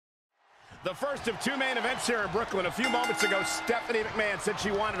The first of two main events here in Brooklyn. A few moments ago, Stephanie McMahon said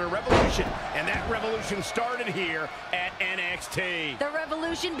she wanted a revolution, and that revolution started here at NXT. The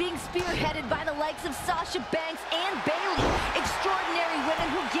revolution being spearheaded by the likes of Sasha Banks and Bayley. Extraordinary women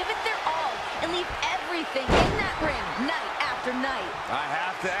who give it their all and leave everything in that ring night after night. I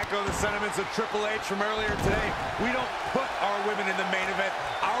have to echo the sentiments of Triple H from earlier today. We don't put our women in the main event.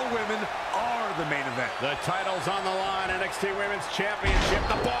 Our women are the main event. The title's on the line. NXT Women's Championship.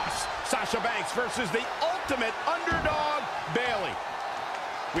 The boss, Sasha Banks, versus the ultimate underdog, Bayley.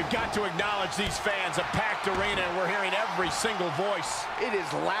 We've got to acknowledge these fans, a packed arena, and we're hearing every single voice. It is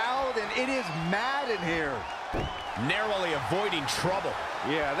loud and it is mad in here. Narrowly avoiding trouble.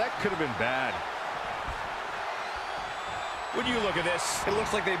 Yeah, that could have been bad. When you look at this, It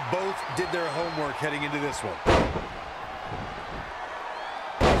looks like they both did their homework heading into this one.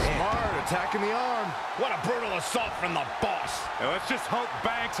 Smart, attacking the arm. what a brutal assault from the boss. Now let's just hope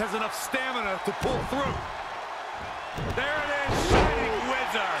Banks has enough stamina to pull through. There it is, Shining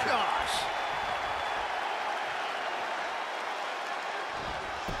Wizard. Gosh.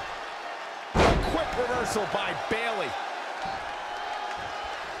 Quick reversal by Bayley.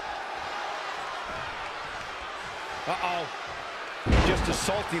 Uh-oh. Just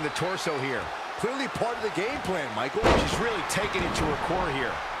assaulting the torso here. Clearly part of the game plan, Michael. She's really taking it to her core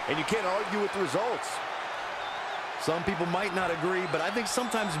here. And you can't argue with the results. Some people might not agree, but I think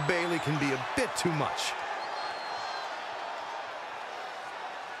sometimes Bayley can be a bit too much.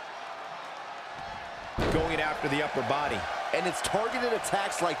 Going after the upper body. And it's targeted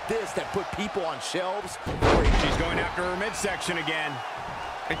attacks like this that put people on shelves. She's going after her midsection again.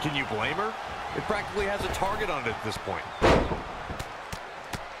 And can you blame her? It practically has a target on it at this point.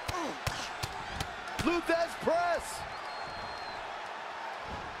 Luthez press.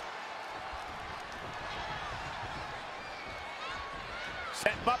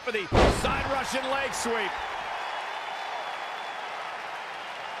 Set up for the side Russian leg sweep.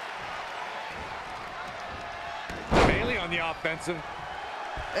 Bayley on the offensive.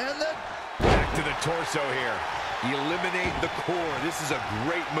 And then Back to the torso here. Eliminate the core. This is a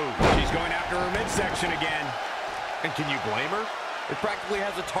great move. She's going after her midsection again. And can you blame her? It practically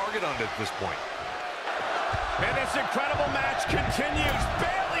has a target on it at this point. And this incredible match continues.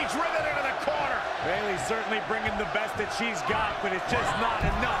 Bayley driven into the corner. Bayley's certainly bringing the best that she's got, but it's just not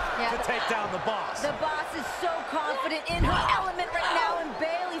enough to take down the boss. The boss is so confident in her element right now, and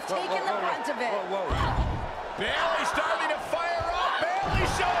Bayley's taking the brunt of it. Bayley starting to fire up. Bayley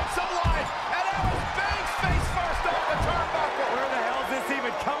showing some life. And it was Banks face first off the turnbuckle. Where the hell is this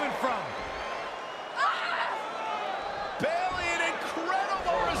even coming from? Bayley, an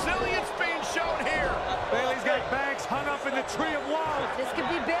incredible resilience being shown here. Bayley's got Banks hung up in the tree of woe. This could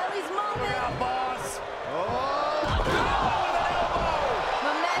be Bayley's moment. Look out, boss. Oh, with an elbow.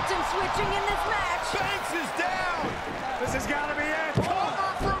 Momentum switching in this match. Banks is down. This has got to be it. Cover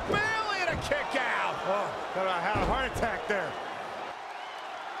for Bayley and a kick out. Oh, thought I had a heart attack there.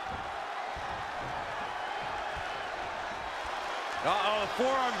 Uh-oh, the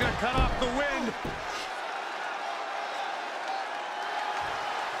forearm's going to cut off the wind.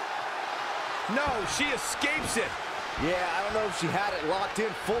 No, she escapes it. yeah, I don't know if she had it locked in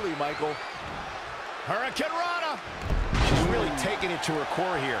fully, Michael. Hurricane Rana. She's really taking it to her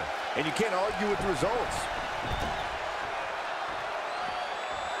core here. And you can't argue with the results.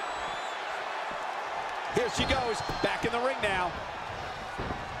 Here she goes, back in the ring now.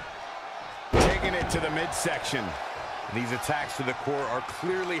 Taking it to the midsection. These attacks to the core are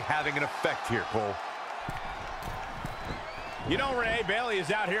clearly having an effect here, Cole. You know, Renee, Bayley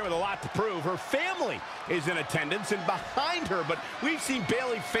is out here with a lot to prove. Her family is in attendance and behind her, but we've seen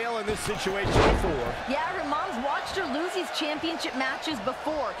Bayley fail in this situation before. Yeah, her mom's watched her lose these championship matches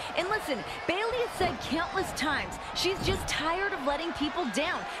before. And listen, Bayley has said countless times, she's just tired of letting people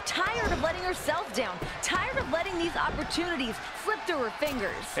down, tired of letting herself down, tired of letting these opportunities slip through her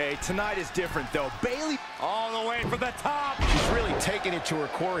fingers. Hey, tonight is different, though. Bayley All the way for the top. She's really taking it to her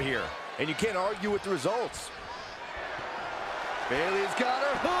core here. and you can't argue with the results. Bayley's got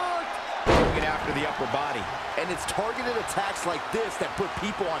her hooked. Going after the upper body. And it's targeted attacks like this that put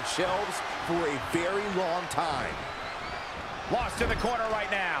people on shelves for a very long time. Lost in the corner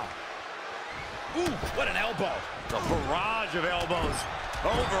right now. Ooh, what an elbow. A barrage of elbows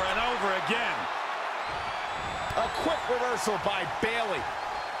over and over again. A quick reversal by Bayley.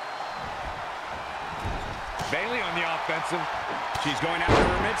 Bayley on the offensive. She's going after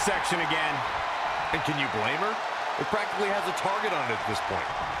her midsection again. And can you blame her? It practically has a target on it at this point.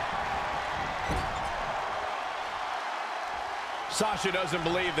 Sasha doesn't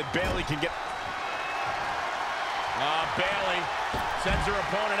believe that Bayley can get... Bayley sends her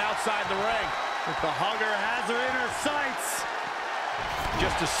opponent outside the ring. The hugger has her in her sights.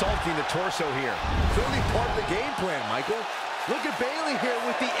 Just assaulting the torso here. Clearly part of the game plan, Michael. Look at Bayley here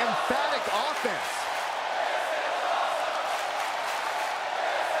with the emphatic offense.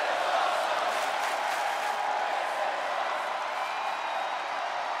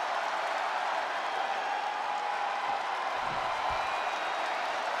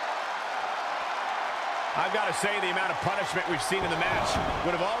 I've got to say, the amount of punishment we've seen in the match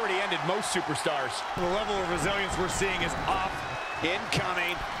would have already ended most superstars. The level of resilience we're seeing is up.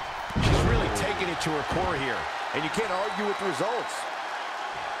 Incoming. She's really taking it to her core here. And you can't argue with the results.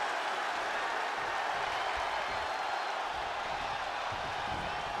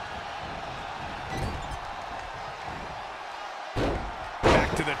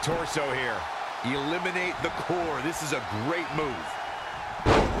 Back to the torso here. Eliminate the core. This is a great move.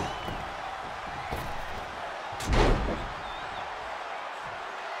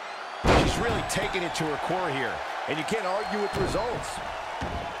 She's really taking it to her core here. And you can't argue with the results.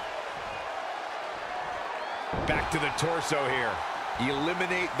 Back to the torso here.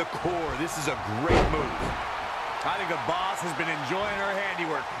 Eliminate the core. This is a great move. I think the boss has been enjoying her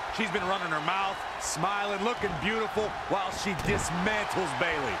handiwork. She's been running her mouth, smiling, looking beautiful while she dismantles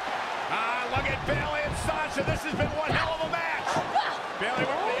Bayley. Look at Bayley and Sasha. This has been one hell of a match. Bayley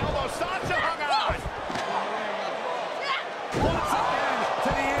with the elbow. Sasha hung on. Once again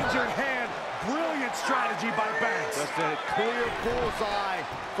to the injured hand. Brilliant strategy by Banks. Just a clear bullseye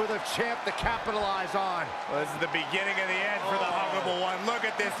for the champ to capitalize on. Well, this is the beginning of the end for the huggable one. Look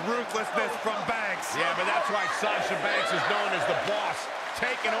at this ruthlessness from Banks. Yeah, but that's why Sasha Banks is known as the boss.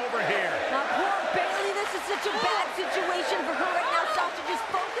 Taking over here. Poor Bayley, this is such a bad situation for her right now. Sasha just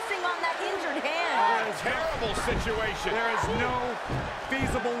focusing on that injured hand. A terrible situation. There is no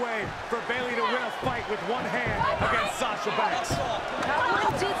feasible way for Bayley to win a fight with one hand against Sasha Banks. I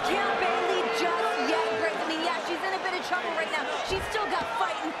wouldn't discount Bayley just yet, Greg. I mean, yeah, she's in a bit of trouble right now. She's still got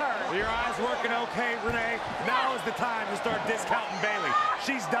fight in her. Your eyes working okay, Renee? Now is the time to start discounting Bayley.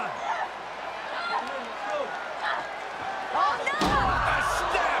 She's done. Oh, no!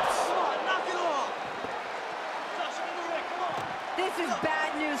 This is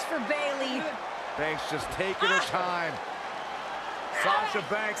bad news for Bayley. Banks just taking her time. Sasha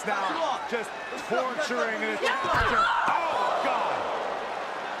Banks now just torturing and torture. Oh, God.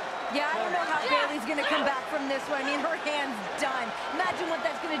 Yeah, I don't know how Bayley's going to come back from this one. I mean, her hand's done. Imagine what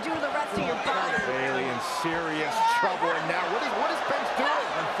that's going to do to the rest of your body. Bayley in serious trouble. And now, what is Banks doing?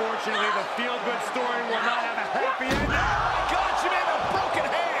 Unfortunately, the feel-good story will not have a happy ending. God, she made a broken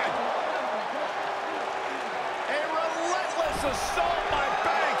hand. A relentless assault by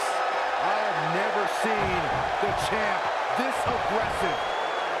Banks. I have never seen the champ this aggressive,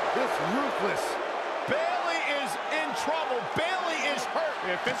 this ruthless. Bayley is in trouble. Bayley is hurt.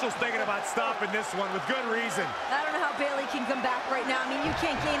 The official's thinking about stopping this one with good reason. I don't know how Bayley can come back right now. I mean, you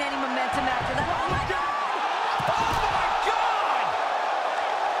can't gain any momentum after that. Oh, my God! Oh, my God!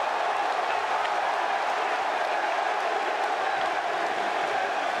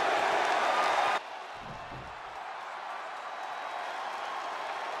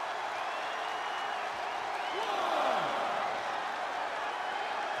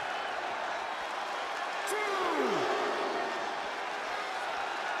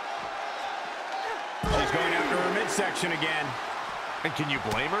 She's going after her midsection again. And can you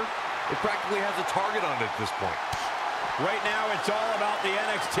blame her? It practically has a target on it at this point. Right now, it's all about the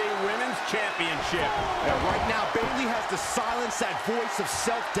NXT Women's Championship. Right now, Bayley has to silence that voice of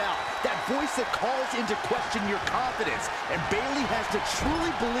self-doubt, that voice that calls into question your confidence. And Bayley has to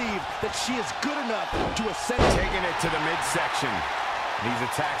truly believe that she is good enough to ascend. Taking it to the midsection. These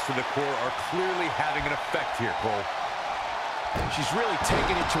attacks to the core are clearly having an effect here, Cole. She's really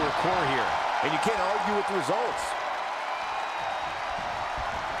taking it to her core here. And you can't argue with the results.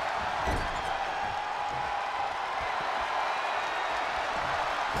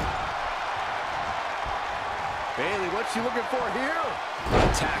 Bayley, what's she looking for here?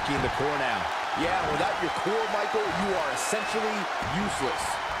 Attacking the core now. Yeah, without your core, Michael, you are essentially useless.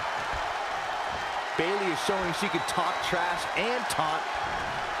 Bayley is showing she can talk trash and taunt.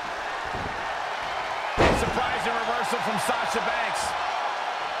 Surprising reversal from Sasha Banks.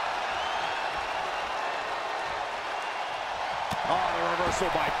 Oh, the reversal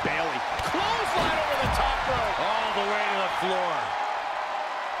by Bayley. Clothesline over the top rope. All the way to the floor.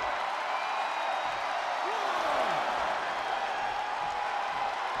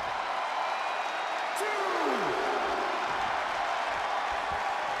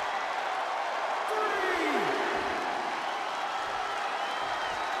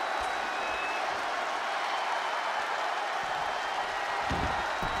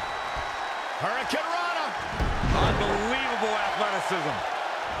 Hurricane Rana. Unbelievable athleticism.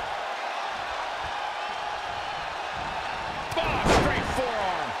 Oh, straight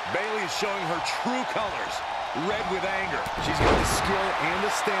forearm. Bayley is showing her true colors, red with anger. She's got the skill and the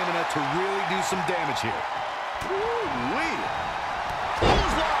stamina to really do some damage here. Woo-wee.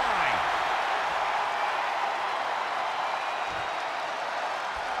 Clothesline.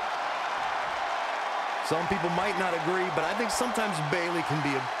 Some people might not agree, but I think sometimes Bayley can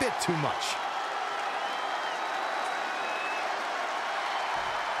be a bit too much.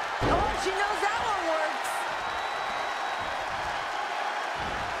 Oh, she knows that one works.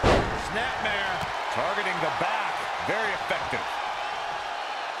 Snapmare, targeting the back. Very effective.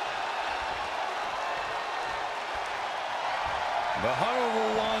 The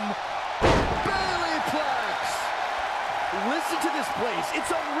Honorable One. Bayley Plex! Listen to this place. It's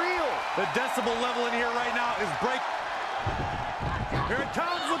unreal. The decibel level in here right now is break. Here it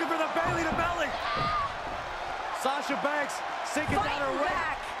comes, looking for the Bayley to belly. Sasha Banks sinking down her way.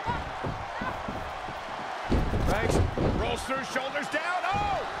 Back. Banks rolls through, shoulders down.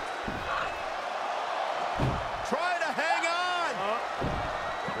 Oh! Try to hang on.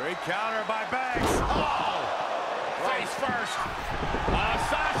 Great counter by Banks. Oh! Face first.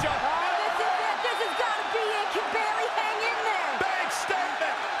 Sasha. Oh, this is it. This has got to be it. Can Bayley hang in there? Banks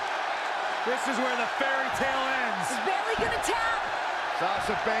statement. This is where the fairy tale ends. Is Bayley going to tap?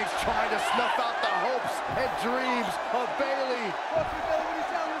 Sasha Banks trying to snuff out the hopes and dreams of Bayley.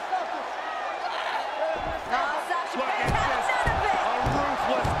 Oh, Sasha Look, Banks it's has just none of it. a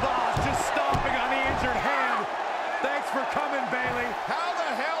ruthless boss just stomping on the injured hand. Thanks for coming, Bayley. How the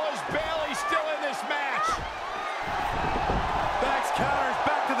hell is Bayley still in this match? Banks counters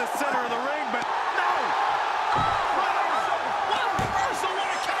back to the center of the ring, but no! What a reversal,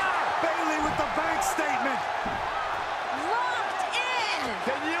 what a counter! Bayley with the Banks statement. Locked in.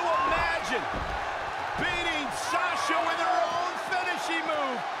 Can you imagine beating Sasha with her own finishing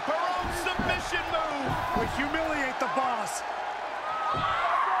move, her own submission move? We humiliate the boss.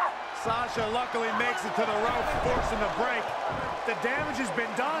 Sasha luckily makes it to the rope, forcing the break. The damage has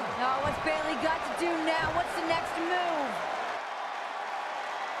been done. Oh, what's Bayley got to do now? What's the next move?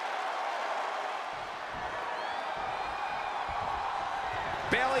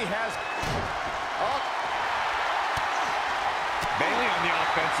 Bayley has... Oh, Bayley on the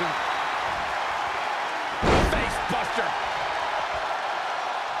offensive. face buster.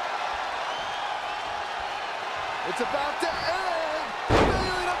 It's about to end.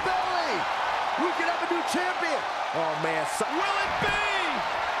 Bayley to Bayley. We can have a new champion. Oh, man. Will it be?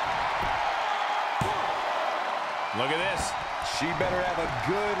 Look at this. She better have a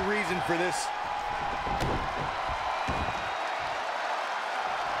good reason for this.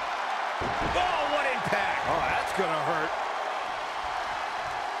 Oh, what impact. Oh, that's gonna hurt.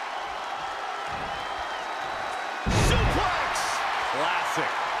 Suplex.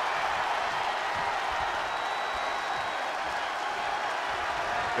 Classic.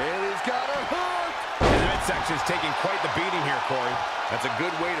 Bayley's got her hooked. The midsection's taking quite the beating here, Corey. That's a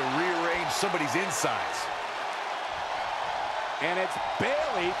good way to rearrange somebody's insides. And it's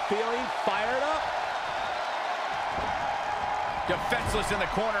Bayley feeling fired up. Defenseless in the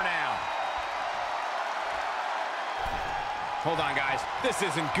corner now. Hold on, guys. This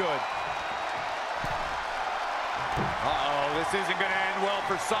isn't good. Uh-oh, this isn't gonna end well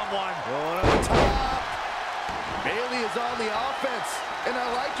for someone. Going up top. Bayley is on the offense, and I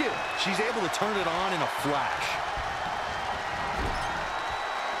like it. She's able to turn it on in a flash.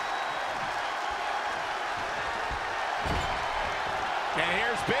 And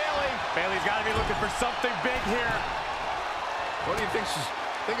here's Bayley. Bayley's got to be looking for something big here. What do you think she's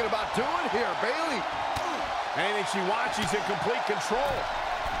thinking about doing here, Bayley? Anything she wants, she's in complete control.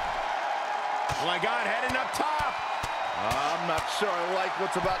 Oh my God, heading up top. I'm not sure I like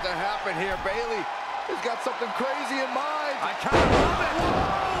what's about to happen here. Bayley has got something crazy in mind. I kind of love it.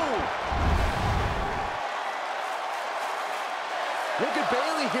 Whoa! Look at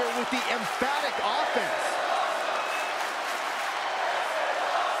Bayley here with the emphatic offense.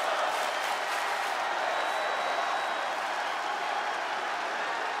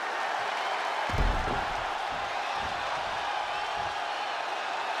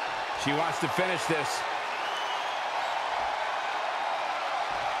 She wants to finish this.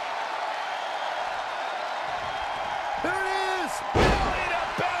 There it is! Belly to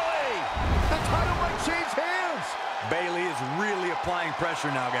belly! The title might change hands. Bayley is really applying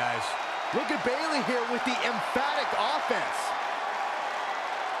pressure now, guys. Look at Bayley here with the emphatic offense.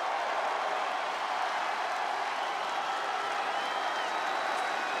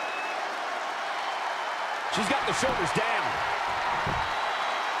 She's got the shoulders down.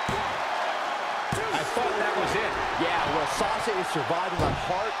 thought that was it. Yeah, well, Sasha is surviving on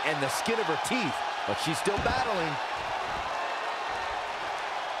heart and the skin of her teeth, but she's still battling.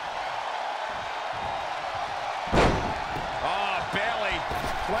 Oh, Bayley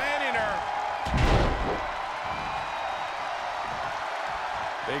planting her.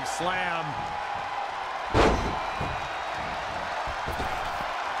 Big slam.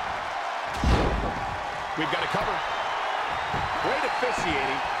 We've got it covered. Great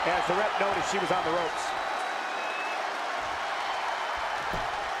officiating as the ref noticed she was on the ropes.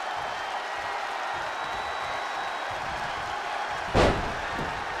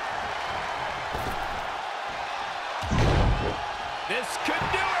 This could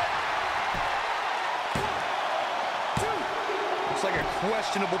do it. Looks like a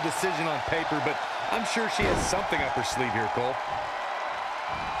questionable decision on paper, but I'm sure she has something up her sleeve here, Cole.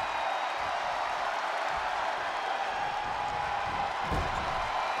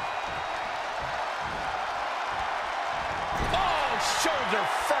 Shoulder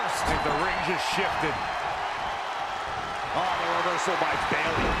first. I think the ring just shifted. Oh, the reversal by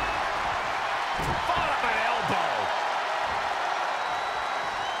Bayley. Fought up an elbow.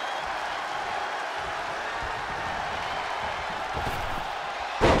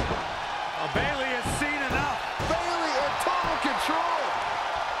 Oh, Bayley has seen enough. Bayley in total control.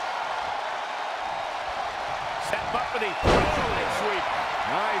 Step up with the leg sweep.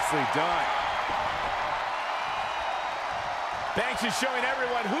 Nicely done. Banks is showing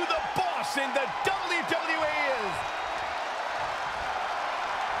everyone who the boss in the WWE is.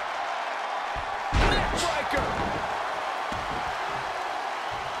 Neckbreaker.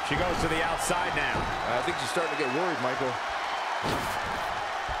 She goes to the outside now. I think she's starting to get worried, Michael.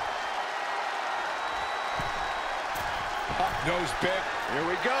 Up goes Big. Here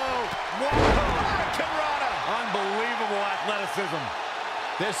we go. Hurricanrana. Unbelievable athleticism.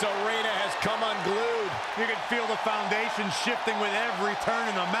 This arena has come unglued. You can feel the foundation shifting with every turn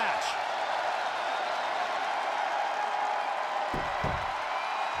in the match.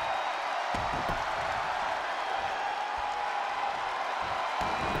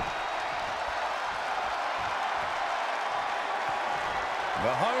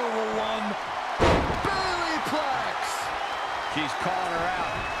 The horrible one. Bayley Plex. She's calling her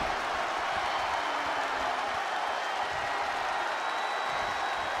out.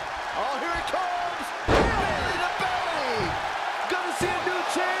 Oh, here it comes! Bayley to Bayley! Gonna see a new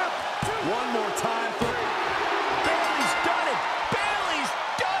champ! One more time for... Bayley's done it! Bayley's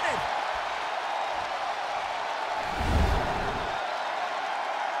done it!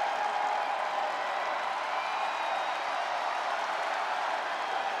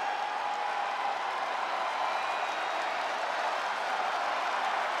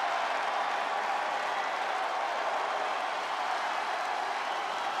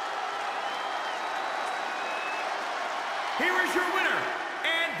 Here is your winner,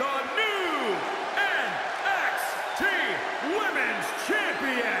 and the new NXT Women's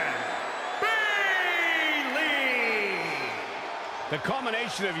Champion, Bayley! The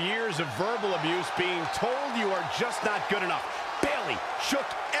culmination of years of verbal abuse, being told you are just not good enough. Bayley shook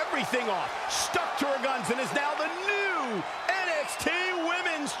everything off, stuck to her guns, and is now the new NXT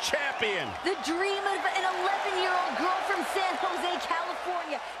Women's Champion. The dream of an 11-year-old girl from San Jose,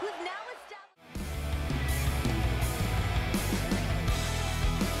 California, who's now a